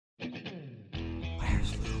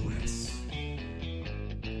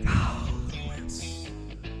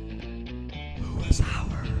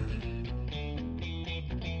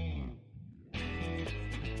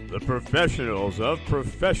The professionals of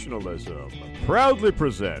professionalism proudly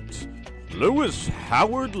present Lewis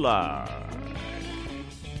Howard Live.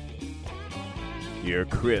 Your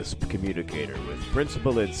crisp communicator with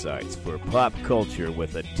principal insights for pop culture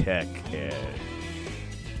with a tech edge.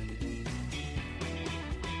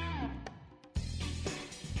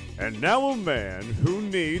 And now a man who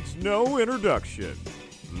needs no introduction,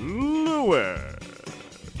 Lewis.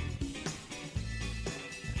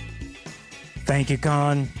 Thank you,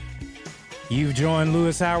 Con. You've joined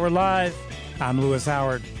Lewis Howard Live. I'm Lewis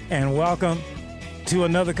Howard, and welcome to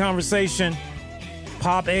another conversation.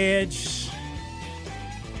 Pop edge,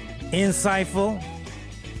 insightful,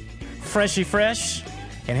 freshy fresh,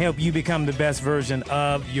 and help you become the best version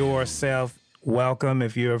of yourself. Welcome.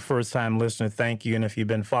 If you're a first-time listener, thank you. And if you've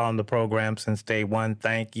been following the program since day one,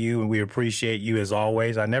 thank you. And we appreciate you as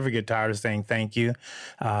always. I never get tired of saying thank you.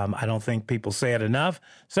 I don't think people say it enough.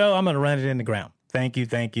 So I'm going to run it in the ground. Thank you,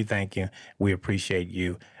 thank you, thank you. We appreciate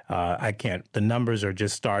you. The numbers are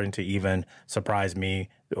just starting to even surprise me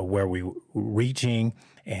where we're reaching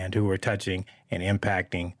and who we're touching and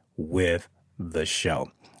impacting with the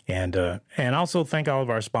show. And also thank all of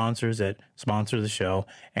our sponsors that sponsor the show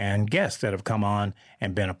and guests that have come on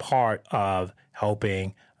and been a part of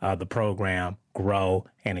helping the program grow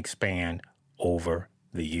and expand over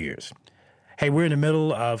the years. Hey, we're in the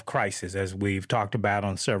middle of crisis, as we've talked about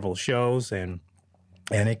on several shows, and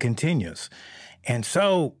it continues. And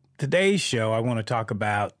so today's show, I want to talk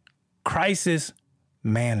about crisis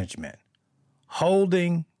management,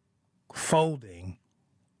 holding, folding,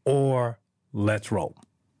 or let's roll.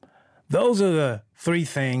 Those are the three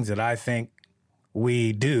things that I think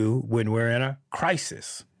we do when we're in a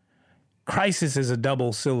crisis. Crisis is a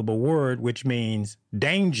double-syllable word, which means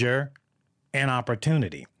danger and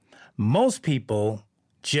opportunity. Most people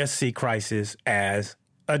just see crisis as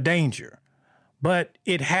a danger, but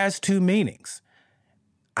it has two meanings.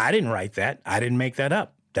 I didn't write that. I didn't make that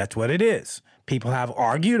up. That's what it is. People have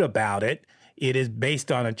argued about it. It is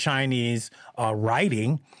based on a Chinese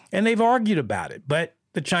writing, and they've argued about it. But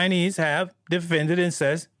the Chinese have defended and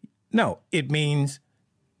says, no, it means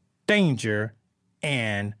danger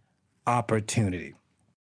and opportunity.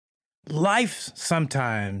 Life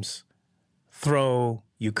sometimes throw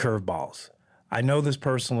you curveballs. I know this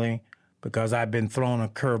personally because I've been thrown a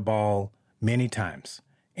curveball many times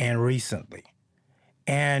and recently.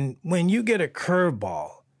 And when you get a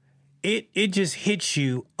curveball, it just hits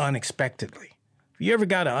you unexpectedly. You ever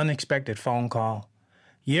got an unexpected phone call?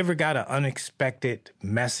 You ever got an unexpected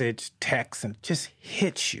message, text, and it just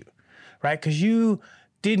hits you, right? Because you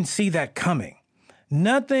didn't see that coming.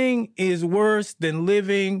 Nothing is worse than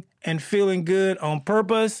living and feeling good on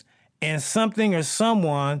purpose, and something or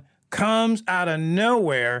someone comes out of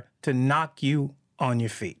nowhere to knock you on your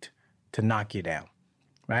feet, to knock you down,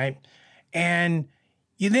 right? And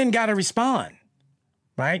you then got to respond,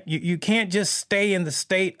 right? You can't just stay in the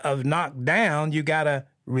state of knocked down. You got to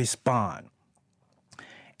respond.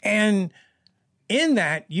 And in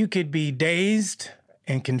that, you could be dazed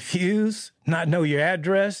and confused, not know your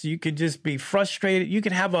address. You could just be frustrated. You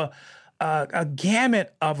could have a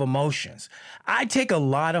gamut of emotions. I take a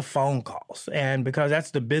lot of phone calls, and because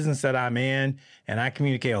that's the business that I'm in, and I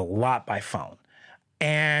communicate a lot by phone.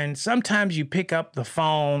 And sometimes you pick up the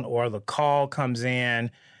phone or the call comes in,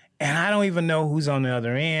 and I don't even know who's on the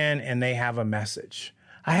other end, and they have a message.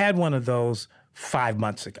 I had one of those 5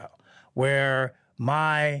 months ago where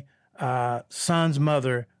my son's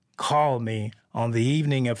mother called me on the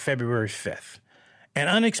evening of February 5th. An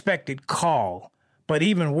unexpected call, but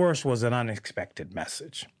even worse was an unexpected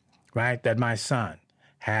message, right? That my son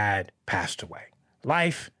had passed away.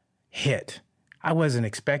 Life hit. I wasn't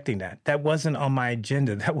expecting that. That wasn't on my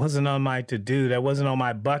agenda. That wasn't on my to-do. That wasn't on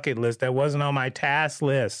my bucket list. That wasn't on my task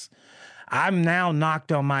list. I'm now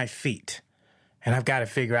knocked on my feet, and I've got to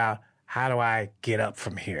figure out, how do I get up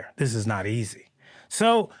from here? This is not easy.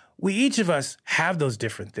 So we each of us have those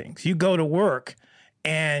different things. You go to work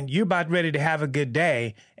and you're about ready to have a good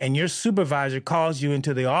day, and your supervisor calls you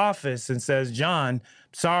into the office and says, John,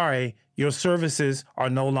 sorry, your services are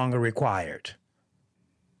no longer required.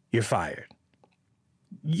 You're fired.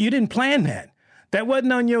 You didn't plan that. That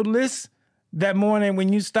wasn't on your list that morning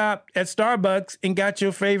when you stopped at Starbucks and got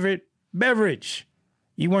your favorite beverage.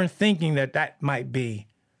 You weren't thinking that that might be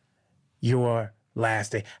your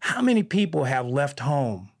last day. How many people have left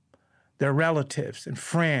home, their relatives and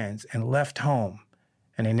friends, and left home,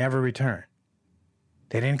 and they never return?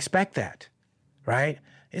 They didn't expect that, right?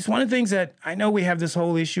 It's one of the things that I know we have this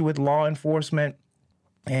whole issue with law enforcement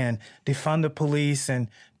and defund the police and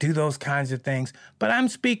do those kinds of things. But I'm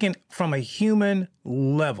speaking from a human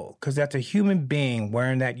level, because that's a human being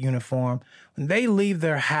wearing that uniform. When they leave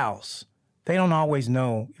their house, they don't always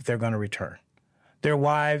know if they're going to return. Their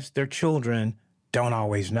wives, their children don't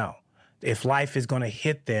always know if life is going to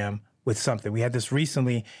hit them with something. We had this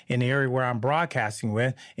recently in the area where I'm broadcasting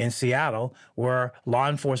with in Seattle, where a law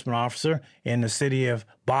enforcement officer in the city of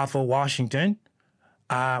Bothell, Washington,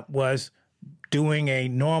 was doing a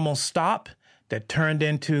normal stop that turned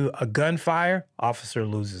into a gunfire. Officer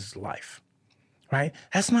loses his life, right?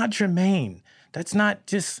 That's not germane. That's not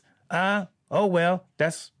just,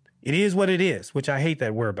 it is what it is, which I hate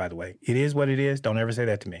that word, by the way. It is what it is. Don't ever say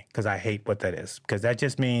that to me, because I hate what that is, because that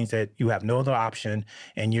just means that you have no other option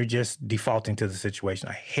and you're just defaulting to the situation.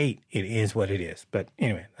 I hate it is what it is. But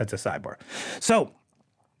anyway, that's a sidebar. So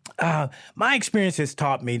my experience has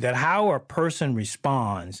taught me that how a person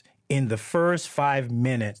responds in the first 5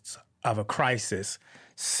 minutes of a crisis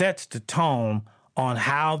sets the tone on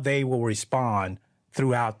how they will respond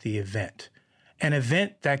throughout the event. An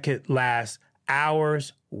event that could last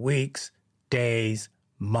hours, weeks, days,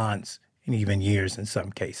 months, and even years in some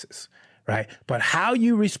cases, right? But how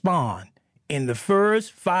you respond in the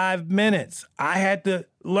first 5 minutes, I had to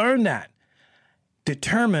learn that,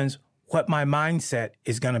 determines what my mindset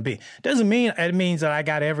is going to be. Doesn't mean it means that I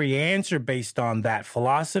got every answer based on that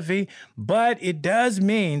philosophy, but it does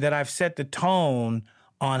mean that I've set the tone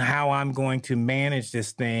on how I'm going to manage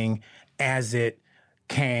this thing as it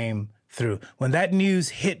came through. When that news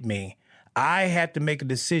hit me, I had to make a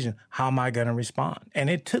decision. How am I going to respond? And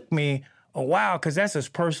it took me a while, because that's as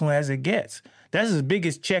personal as it gets. That's the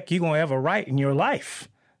biggest check you're going to ever write in your life.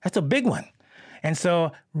 That's a big one. And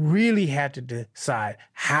so really had to decide,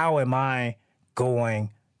 how am I going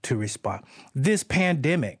to respond? This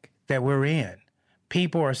pandemic that we're in,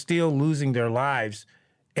 people are still losing their lives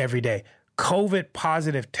every day. COVID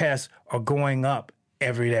positive tests are going up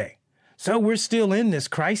every day. So we're still in this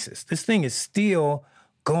crisis. This thing is still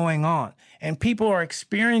going on. And people are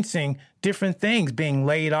experiencing different things, being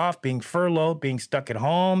laid off, being furloughed, being stuck at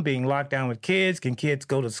home, being locked down with kids. Can kids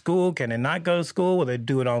go to school? Can they not go to school? Will they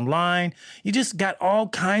do it online? You just got all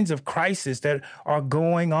kinds of crises that are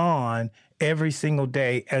going on every single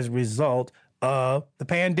day as a result of the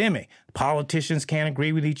pandemic. Politicians can't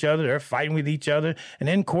agree with each other. They're fighting with each other. And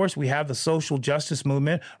then, of course, we have the social justice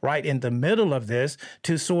movement right in the middle of this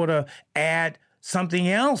to sort of add something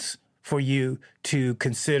else for you to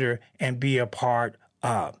consider and be a part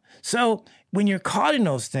of. So when you're caught in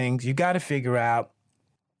those things, you got to figure out,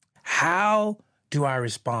 how do I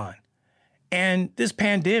respond? And this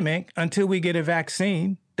pandemic, until we get a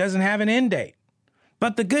vaccine, doesn't have an end date.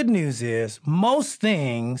 But the good news is most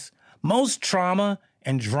things, most trauma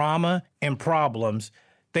and drama and problems,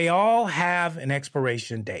 they all have an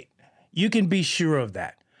expiration date. You can be sure of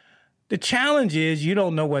that. The challenge is you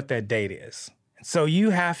don't know what that date is. So you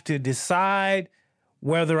have to decide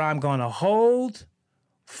whether I'm going to hold,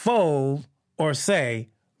 fold, or say,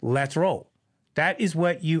 let's roll. That is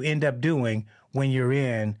what you end up doing when you're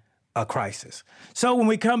in a crisis. So when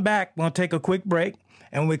we come back, we'll take a quick break.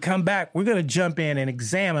 And when we come back, we're going to jump in and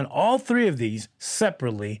examine all three of these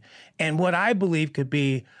separately and what I believe could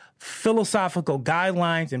be philosophical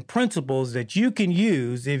guidelines and principles that you can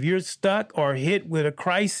use if you're stuck or hit with a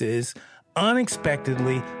crisis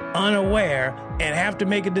unexpectedly, unaware, and have to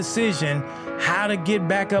make a decision how to get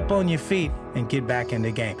back up on your feet and get back in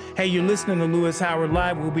the game. Hey, you're listening to Lewis Howard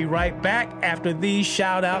Live. We'll be right back after these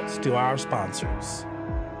shout outs to our sponsors.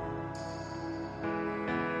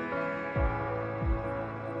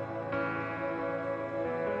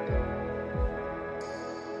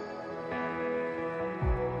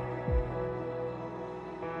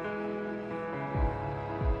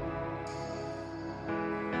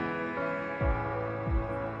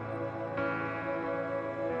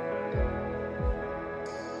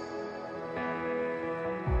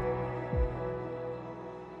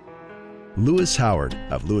 Lewis Howard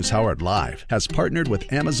of Lewis Howard Live has partnered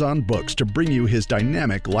with Amazon Books to bring you his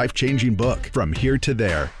dynamic, life-changing book. From Here to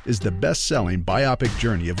There is the best-selling biopic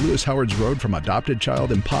journey of Lewis Howard's road from adopted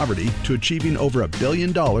child in poverty to achieving over $1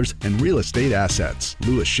 billion in real estate assets.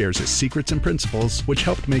 Lewis shares his secrets and principles, which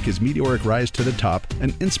helped make his meteoric rise to the top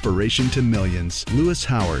an inspiration to millions. Lewis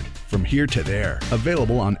Howard, From Here to There,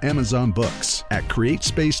 available on Amazon Books at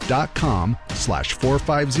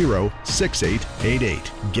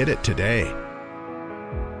createspace.com/450-6888. Get it today.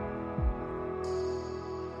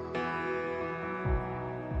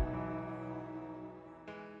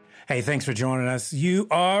 Hey, thanks for joining us. You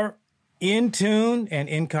are in tune and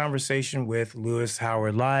in conversation with Lewis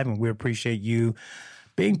Howard Live, and we appreciate you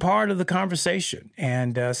being part of the conversation.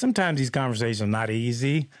 And sometimes these conversations are not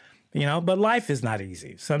easy, but life is not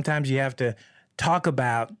easy. Sometimes you have to talk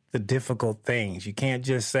about the difficult things. You can't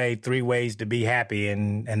just say 3 ways to be happy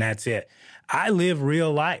and that's it. I live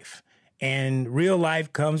real life, and real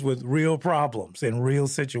life comes with real problems and real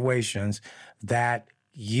situations that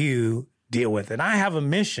you deal with. And I have a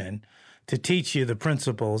mission to teach you the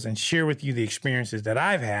principles and share with you the experiences that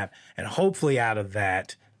I've had. And hopefully out of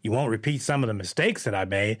that, you won't repeat some of the mistakes that I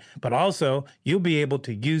made, but also you'll be able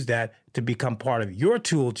to use that to become part of your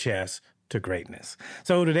tool chest to greatness.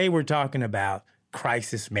 So today we're talking about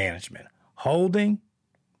crisis management, holding,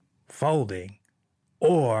 folding,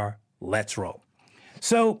 or let's roll.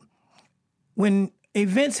 So when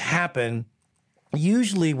events happen,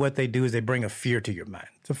 usually what they do is they bring a fear to your mind.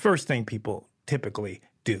 It's the first thing people typically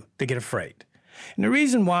do. They get afraid. And the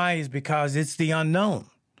reason why is because it's the unknown.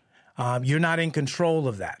 You're not in control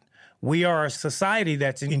of that. We are a society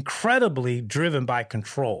that's incredibly driven by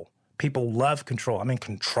control. People love control. I'm in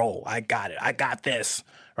control. I got it. I got this,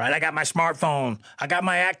 right? I got my smartphone. I got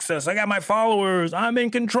my access. I got my followers. I'm in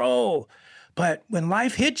control. But when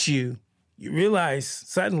life hits you, you realize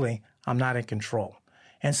suddenly I'm not in control.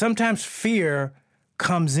 And sometimes fear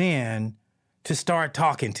comes in to start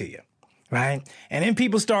talking to you, right? And then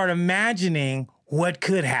people start imagining what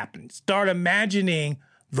could happen, start imagining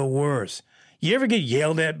the worst. You ever get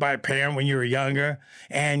yelled at by a parent when you were younger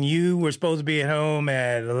and you were supposed to be at home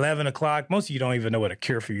at 11 o'clock? Most of you don't even know what a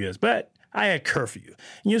curfew is, but I had curfew.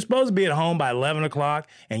 And you're supposed to be at home by 11 o'clock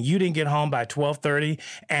and you didn't get home by 12:30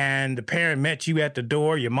 and the parent met you at the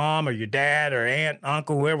door, your mom or your dad or aunt,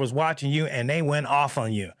 uncle, whoever was watching you, and they went off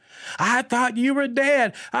on you. I thought you were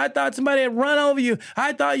dead. I thought somebody had run over you.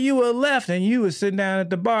 I thought you were left and you were sitting down at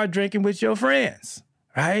the bar drinking with your friends,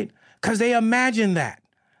 right? Because they imagined that.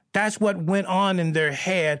 That's what went on in their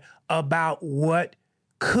head about what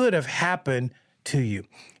could have happened to you.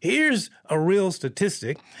 Here's a real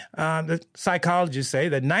statistic. The psychologists say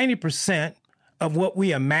that 90% of what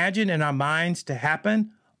we imagine in our minds to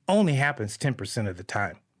happen only happens 10% of the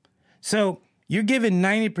time. So you're giving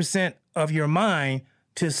 90% of your mind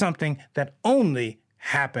to something that only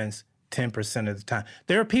happens 10% of the time.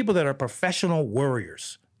 There are people that are professional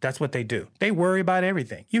worriers. That's what they do. They worry about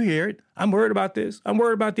everything. You hear it. I'm worried about this. I'm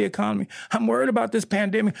worried about the economy. I'm worried about this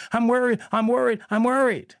pandemic. I'm worried.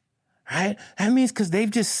 Right? That means because they've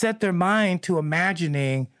just set their mind to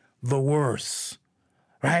imagining the worst,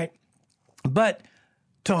 right? But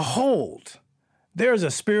to hold, there's a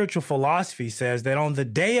spiritual philosophy says that on the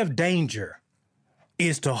day of danger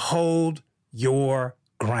is to hold your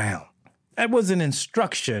ground. That was an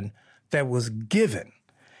instruction that was given.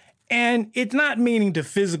 And it's not meaning to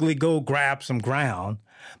physically go grab some ground,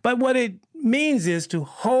 but what it means is to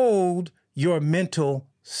hold your mental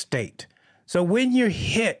state. So when you're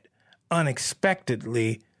hit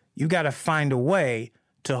unexpectedly, you got to find a way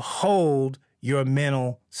to hold your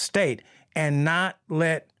mental state and not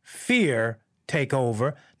let fear take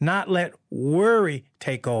over, not let worry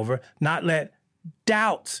take over, not let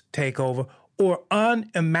doubts take over, or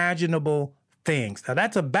unimaginable things. Now,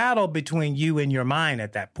 that's a battle between you and your mind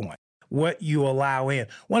at that point, what you allow in.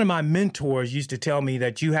 One of my mentors used to tell me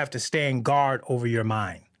that you have to stand guard over your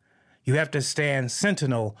mind. You have to stand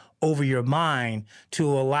sentinel over your mind to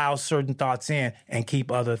allow certain thoughts in and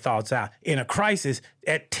keep other thoughts out. In a crisis,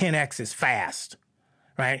 at 10x is fast,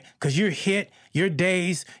 right? Because you're hit, you're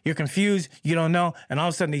dazed, you're confused, you don't know, and all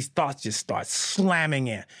of a sudden these thoughts just start slamming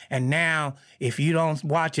in. And now, if you don't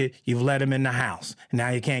watch it, you've let them in the house. And now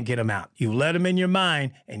you can't get them out. You let them in your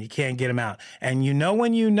mind, and you can't get them out. And you know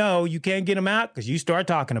when you know you can't get them out because you start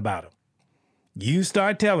talking about them. You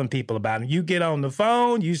start telling people about them. You get on the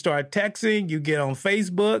phone, you start texting, you get on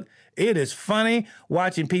Facebook. It is funny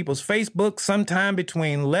watching people's Facebook sometime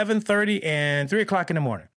between 11:30 and 3 o'clock in the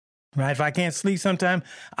morning. Right? If I can't sleep sometime,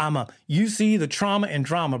 I'm up. You see the trauma and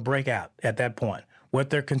drama break out at that point, what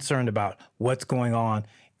they're concerned about, what's going on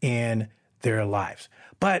in their lives.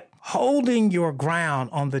 But holding your ground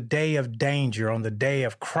on the day of danger, on the day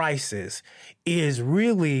of crisis, is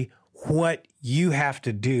really what you have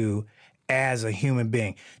to do as a human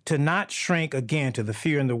being. To not shrink again to the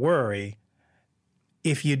fear and the worry.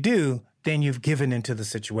 If you do, then you've given into the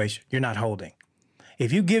situation. You're not holding.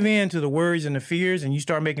 If you give in to the worries and the fears and you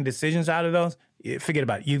start making decisions out of those, forget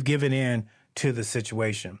about it. You've given in to the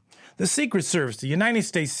situation. The Secret Service, the United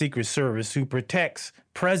States Secret Service, who protects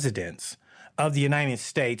presidents of the United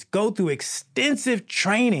States, go through extensive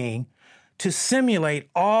training to simulate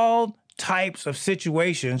all types of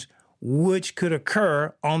situations which could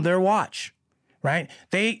occur on their watch, right?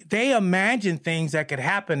 They imagine things that could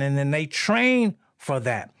happen and then they train for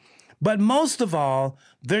that. But most of all,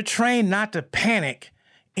 they're trained not to panic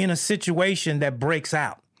in a situation that breaks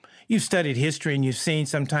out. You've studied history and you've seen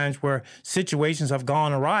sometimes where situations have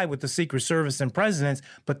gone awry with the Secret Service and presidents,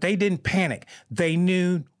 but they didn't panic. They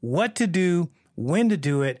knew what to do, when to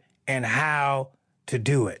do it, and how to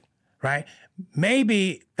do it, right?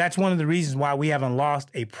 Maybe that's one of the reasons why we haven't lost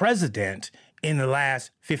a president in the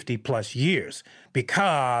last 50 plus years,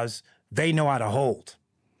 because they know how to hold.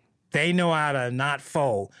 They know how to not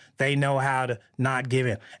fold. They know how to not give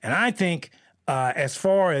in. And I think as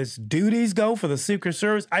far as duties go for the Secret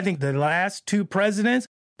Service, I think the last two presidents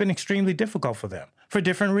have been extremely difficult for them for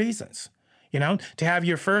different reasons. You know, to have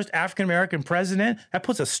your first African-American president, that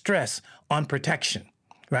puts a stress on protection,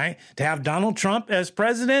 right? To have Donald Trump as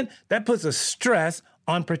president, that puts a stress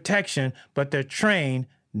on protection, but they're trained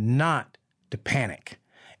not to panic.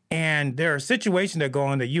 And there are situations that go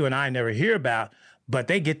on that you and I never hear about, but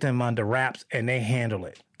they get them under wraps and they handle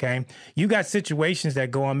it, okay? You got situations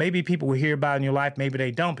that go on, maybe people will hear about in your life, maybe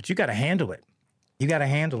they don't, but you got to handle it. You got to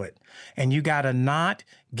handle it. And you got to not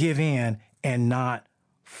give in and not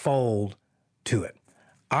fold to it.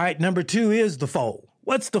 All right, number two is the fold.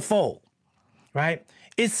 What's the fold, right?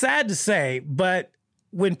 It's sad to say, but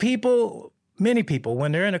when many people,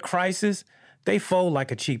 when they're in a crisis, they fold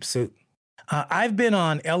like a cheap suit. I've been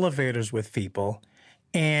on elevators with people,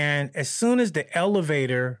 and as soon as the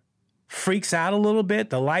elevator freaks out a little bit,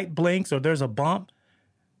 the light blinks or there's a bump,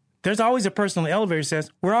 there's always a person on the elevator who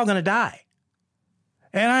says, we're all going to die.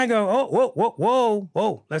 And I go, oh,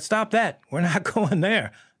 whoa, let's stop that. We're not going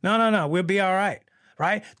there. No, we'll be all right,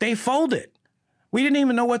 right? They folded. We didn't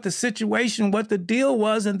even know what the situation, what the deal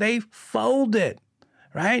was, and they folded,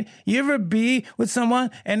 right? You ever be with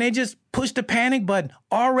someone and they just push the panic button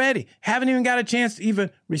already, haven't even got a chance to even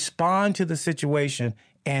respond to the situation,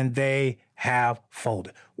 and they have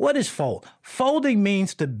folded. What is fold? Folding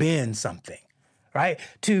means to bend something, right?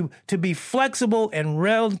 To be flexible and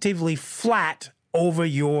relatively flat over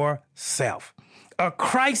yourself. A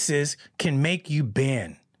crisis can make you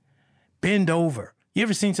bend over. You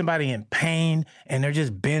ever seen somebody in pain and they're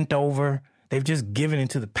just bent over? They've just given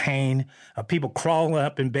into the pain. People crawling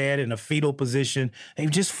up in bed in a fetal position. They've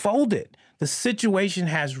just folded. The situation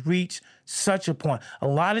has reached such a point. A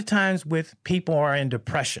lot of times with people who are in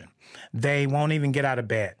depression, they won't even get out of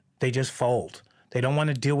bed. They just fold. They don't want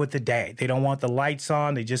to deal with the day. They don't want the lights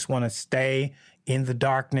on. They just want to stay in the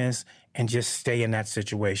darkness and just stay in that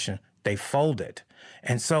situation. They fold it.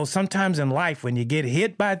 And so sometimes in life, when you get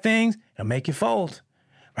hit by things, it'll make you fold,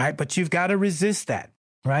 right? But you've got to resist that,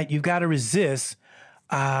 right? You've got to resist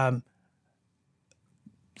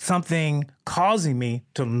something causing me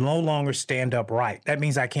to no longer stand upright. That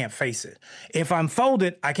means I can't face it. If I'm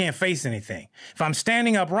folded, I can't face anything. If I'm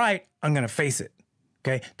standing upright, I'm going to face it,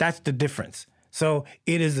 okay? That's the difference. So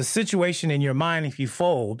it is the situation in your mind if you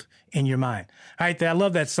fold in your mind. All right, I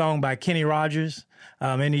love that song by Kenny Rogers.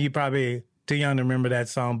 Many of you probably too young to remember that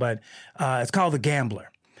song, but it's called The Gambler.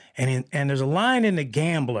 And there's a line in The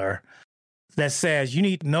Gambler that says you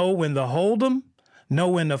need to know when to hold 'em, know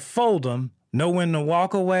when to fold 'em, know when to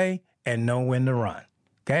walk away, and know when to run.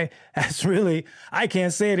 Okay? That's really, I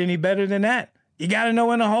can't say it any better than that. You got to know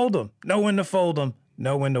when to hold 'em, know when to fold 'em,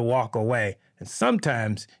 know when to walk away. And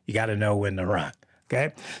sometimes you got to know when to run.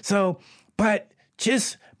 Okay? So, but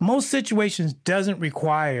just most situations doesn't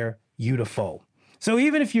require you to fold. So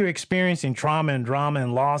even if you're experiencing trauma and drama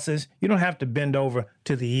and losses, you don't have to bend over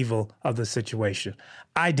to the evil of the situation.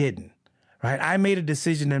 I didn't, right? I made a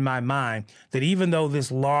decision in my mind that even though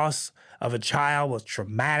this loss of a child was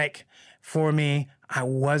traumatic for me, I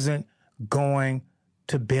wasn't going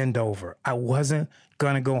to bend over. I wasn't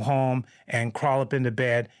going to go home and crawl up into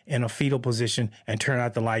bed in a fetal position and turn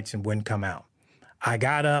out the lights and wouldn't come out. I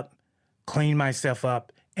got up, cleaned myself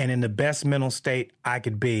up, and in the best mental state I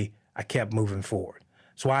could be, I kept moving forward.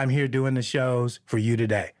 That's why I'm here doing the shows for you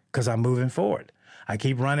today, because I'm moving forward. I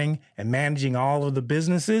keep running and managing all of the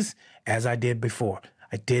businesses as I did before.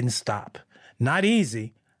 I didn't stop. Not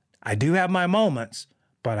easy. I do have my moments,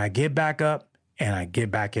 but I get back up and I get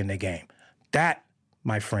back in the game. That,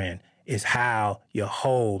 my friend, is how you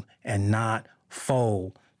hold and not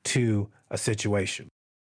fold to a situation,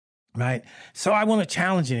 right? So I want to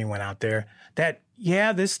challenge anyone out there that,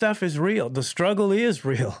 yeah, this stuff is real. The struggle is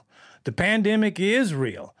real. The pandemic is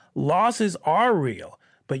real. Losses are real,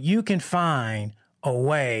 but you can find a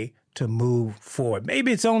way to move forward.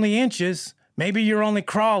 Maybe it's only inches. Maybe you're only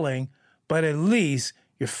crawling, but at least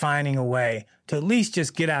you're finding a way to at least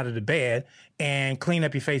just get out of the bed and clean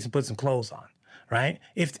up your face and put some clothes on, right?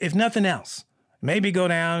 If nothing else, maybe go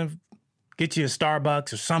down, get you a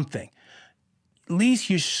Starbucks or something. at least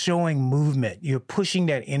you're showing movement. You're pushing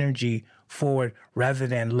that energy forward rather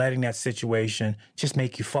than letting that situation just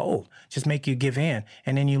make you fold, just make you give in.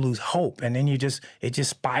 And then you lose hope. And then it just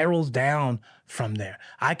spirals down from there.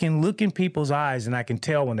 I can look in people's eyes and I can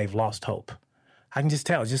tell when they've lost hope. I can just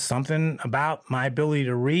tell. It's just something about my ability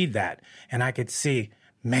to read that. And I could see,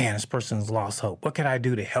 man, this person's lost hope. What can I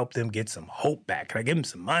do to help them get some hope back? Can I give them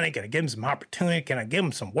some money? Can I give them some opportunity? Can I give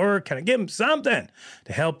them some work? Can I give them something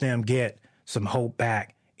to help them get some hope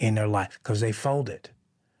back in their life? Because they folded.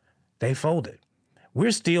 They folded.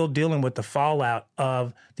 We're still dealing with the fallout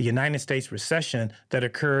of the United States recession that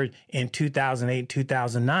occurred in 2008,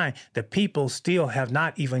 2009, that people still have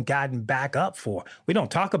not even gotten back up for. We don't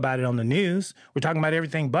talk about it on the news. We're talking about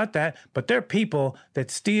everything but that. But there are people that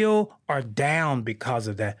still are down because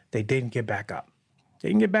of that. They didn't get back up. They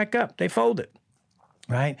didn't get back up. They folded,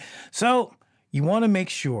 right? So you want to make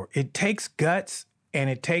sure it takes guts and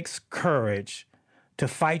it takes courage to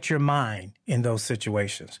fight your mind in those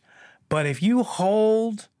situations. But if you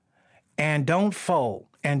hold and don't fold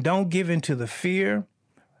and don't give into the fear,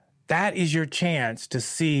 that is your chance to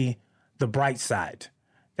see the bright side.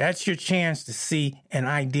 That's your chance to see an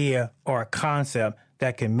idea or a concept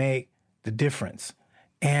that can make the difference.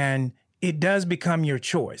 And it does become your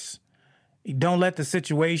choice. You don't let the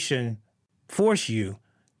situation force you.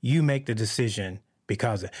 You make the decision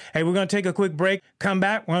because of it. Hey, we're going to take a quick break. Come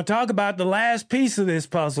back. We're going to talk about the last piece of this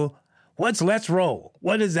puzzle. What's Let's Roll?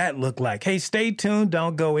 What does that look like? Hey, stay tuned.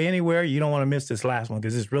 Don't go anywhere. You don't want to miss this last one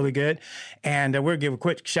because it's really good. And we're going to give a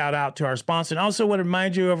quick shout out to our sponsor. And also want to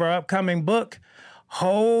remind you of our upcoming book,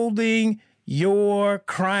 Holding Your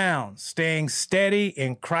Crown, Staying Steady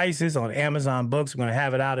in Crisis, on Amazon Books. We're going to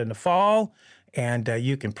have it out in the fall. And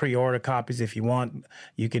you can pre-order copies if you want.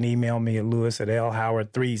 You can email me at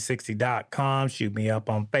lewis@lhoward360.com. Shoot me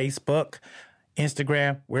up on Facebook,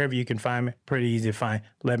 Instagram, wherever you can find me. Pretty easy to find.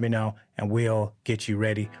 Let me know, and we'll get you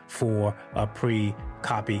ready for a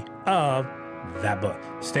pre-copy of that book.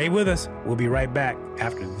 Stay with us. We'll be right back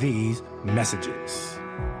after these messages.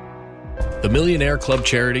 The Millionaire Club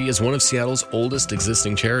charity is one of Seattle's oldest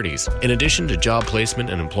existing charities. In addition to job placement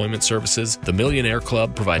and employment services, the Millionaire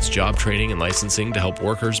Club provides job training and licensing to help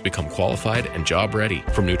workers become qualified and job ready,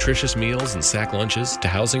 from nutritious meals and sack lunches to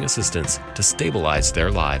housing assistance to stabilize their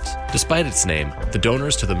lives. Despite its name, the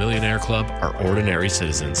donors to the Millionaire Club are ordinary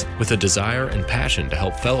citizens with a desire and passion to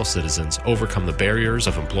help fellow citizens overcome the barriers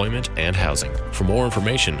of employment and housing. For more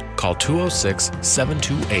information, call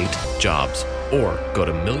 206-728-JOBS. or go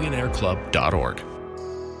to millionaireclub.org.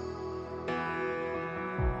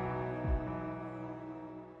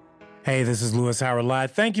 Hey, this is Lewis Howard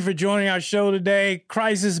Live. Thank you for joining our show today.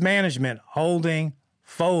 Crisis management, holding,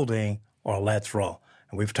 folding, or let's roll.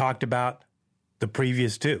 And we've talked about the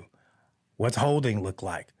previous two. What's holding look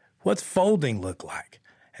like? What's folding look like?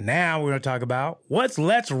 And now we're going to talk about what's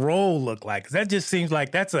let's roll look like. Because that just seems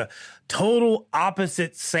like that's a total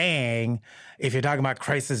opposite saying if you're talking about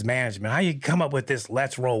crisis management. How you come up with this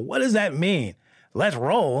let's roll? What does that mean? Let's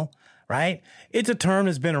roll, right? It's a term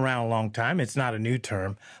that's been around a long time. It's not a new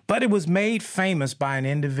term. But it was made famous by an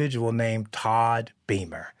individual named Todd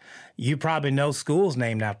Beamer. You probably know schools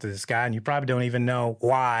named after this guy, and you probably don't even know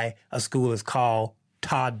why a school is called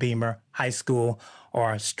Todd Beamer High School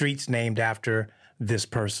or streets named after this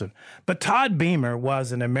person. But Todd Beamer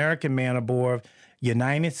was an American man aboard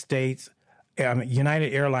United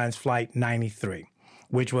Airlines Flight 93,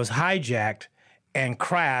 which was hijacked and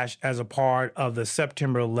crashed as a part of the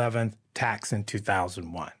September 11th attacks in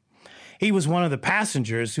 2001. He was one of the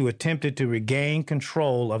passengers who attempted to regain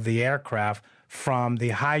control of the aircraft from the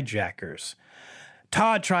hijackers.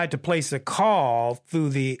 Todd tried to place a call through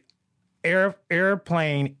the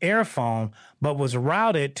airplane airphone, but was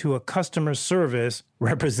routed to a customer service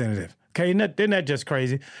representative. Okay, isn't that just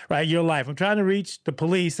crazy, right? Your life. I'm trying to reach the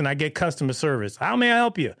police and I get customer service. How may I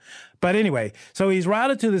help you? But anyway, so he's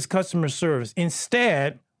routed to this customer service.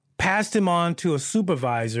 Instead, passed him on to a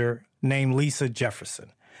supervisor named Lisa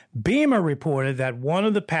Jefferson. Beamer reported that one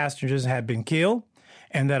of the passengers had been killed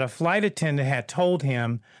and that a flight attendant had told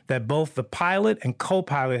him that both the pilot and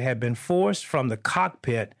co-pilot had been forced from the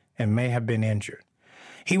cockpit and may have been injured.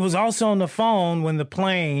 He was also on the phone when the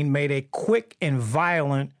plane made a quick and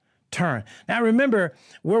violent turn. Now, remember,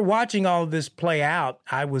 we're watching all of this play out.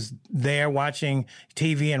 I was there watching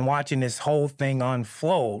TV and watching this whole thing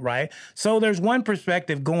unfold, right? So there's one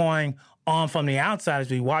perspective going on from the outside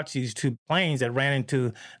as we watch these two planes that ran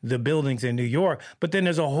into the buildings in New York. But then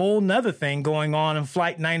there's a whole nother thing going on in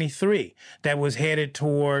Flight 93 that was headed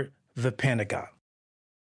toward the Pentagon.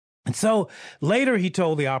 And so later he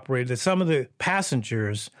told the operator that some of the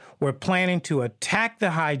passengers were planning to attack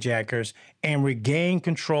the hijackers and regain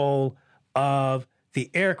control of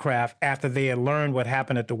the aircraft after they had learned what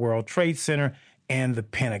happened at the World Trade Center and the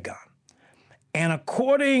Pentagon. And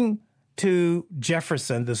according to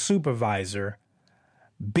Jefferson, the supervisor,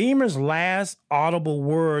 Beamer's last audible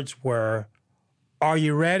words were, "Are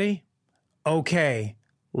you ready? Okay,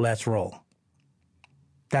 let's roll."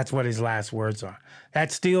 That's what his last words are.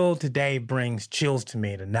 That still today brings chills to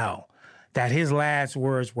me to know that his last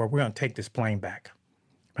words were, we're going to take this plane back,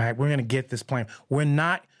 right? We're going to get this plane. We're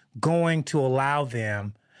not going to allow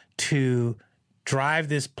them to drive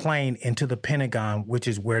this plane into the Pentagon, which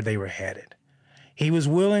is where they were headed. He was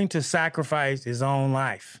willing to sacrifice his own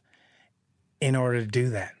life in order to do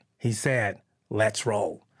that. He said, let's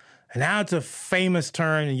roll. And now it's a famous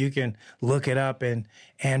term, and you can look it up.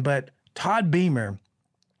 But Todd Beamer,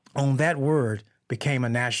 on that word, became a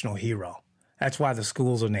national hero. That's why the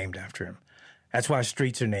schools are named after him. That's why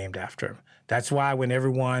streets are named after him. That's why when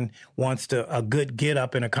everyone wants a good get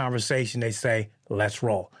up in a conversation, they say, let's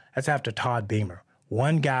roll. That's after Todd Beamer,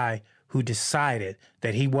 one guy who decided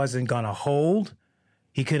that he wasn't going to hold.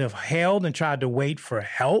 He could have held and tried to wait for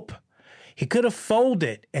help. He could have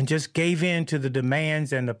folded and just gave in to the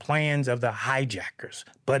demands and the plans of the hijackers.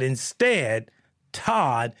 But instead,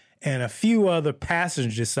 Todd and a few other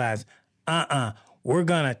passengers decides, we're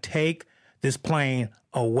going to take this plane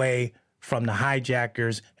away from the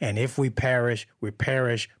hijackers, and if we perish, we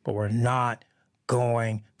perish, but we're not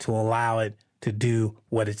going to allow it to do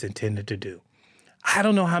what it's intended to do. I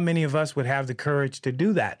don't know how many of us would have the courage to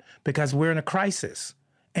do that because we're in a crisis,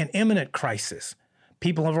 an imminent crisis.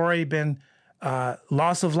 People have already been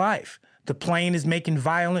loss of life. The plane is making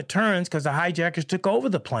violent turns because the hijackers took over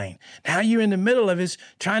the plane. Now you're in the middle of it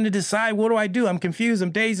trying to decide, what do I do? I'm confused.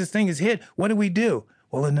 I'm dazed. This thing is hit. What do we do?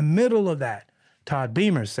 Well, in the middle of that, Todd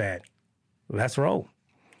Beamer said, let's roll.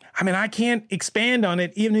 I mean, I can't expand on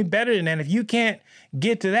it even better than that. If you can't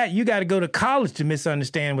get to that, you got to go to college to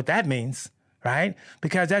misunderstand what that means, right?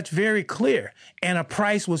 Because that's very clear. And a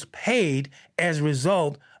price was paid as a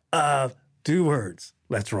result of 2 words,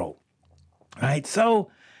 let's roll, right?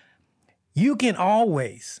 So you can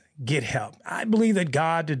always get help. I believe that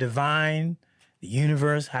God, the divine, the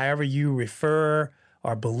universe, however you refer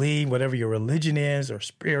or believe, whatever your religion is or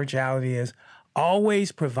spirituality is,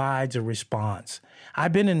 always provides a response.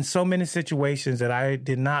 I've been in so many situations that I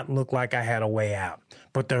did not look like I had a way out,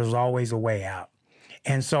 but there's always a way out.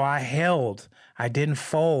 And so I held, I didn't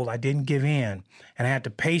fold, I didn't give in, and I had to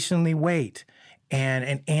patiently wait. And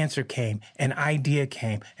an answer came, an idea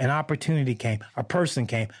came, an opportunity came, a person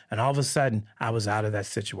came, and all of a sudden I was out of that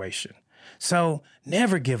situation. So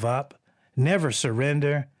never give up, never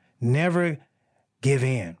surrender, never give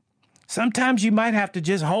in. Sometimes you might have to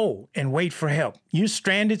just hold and wait for help. You're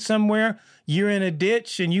stranded somewhere, you're in a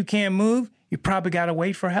ditch and you can't move, you probably got to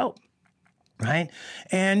wait for help, right?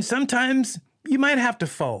 And sometimes you might have to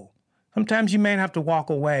fold. Sometimes you might have to walk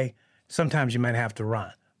away. Sometimes you might have to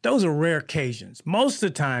run. Those are rare occasions. Most of the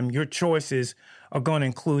time, your choices are going to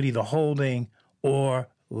include either holding or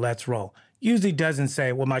let's roll. Usually doesn't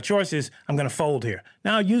say, well, my choice is I'm going to fold here.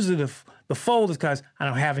 Now, usually the fold is because I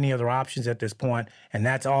don't have any other options at this point, and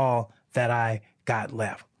that's all that I got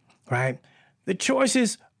left, right? The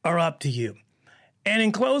choices are up to you. And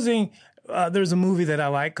in closing, there's a movie that I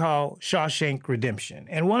like called Shawshank Redemption.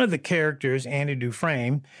 And one of the characters, Andy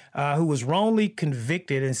Dufresne, who was wrongly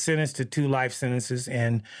convicted and sentenced to 2 life sentences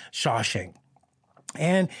in Shawshank.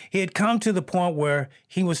 And he had come to the point where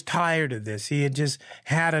he was tired of this. He had just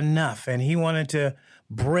had enough and he wanted to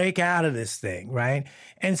break out of this thing, right?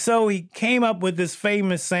 And so he came up with this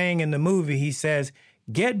famous saying in the movie. He says,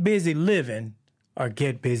 get busy living or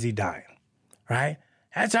get busy dying, right?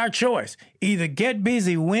 That's our choice. Either get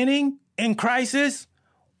busy winning in crisis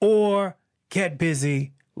or get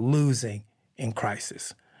busy losing in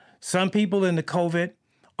crisis. Some people in the COVID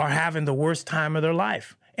are having the worst time of their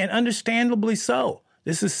life, and understandably so.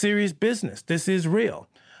 This is serious business. This is real.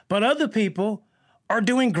 But other people are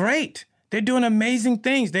doing great. They're doing amazing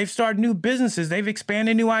things. They've started new businesses. They've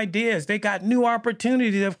expanded new ideas. They got new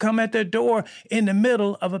opportunities that have come at their door in the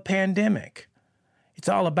middle of a pandemic. It's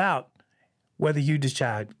all about whether you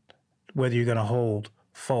decide whether you're going to hold,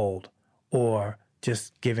 fold, or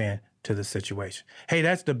just give in to the situation. Hey,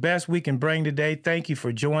 that's the best we can bring today. Thank you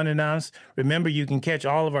for joining us. Remember, you can catch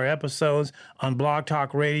all of our episodes on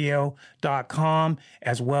blogtalkradio.com,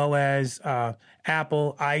 as well as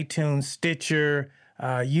Apple, iTunes, Stitcher,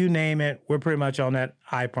 You name it, we're pretty much on that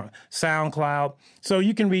SoundCloud. So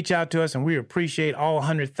you can reach out to us, and we appreciate all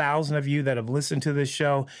 100,000 of you that have listened to this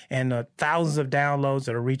show and the thousands of downloads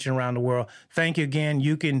that are reaching around the world. Thank you again.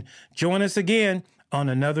 You can join us again on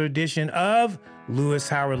another edition of Lewis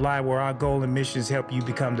Howard Live, where our goal and mission is help you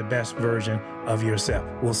become the best version of yourself.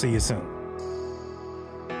 We'll see you soon.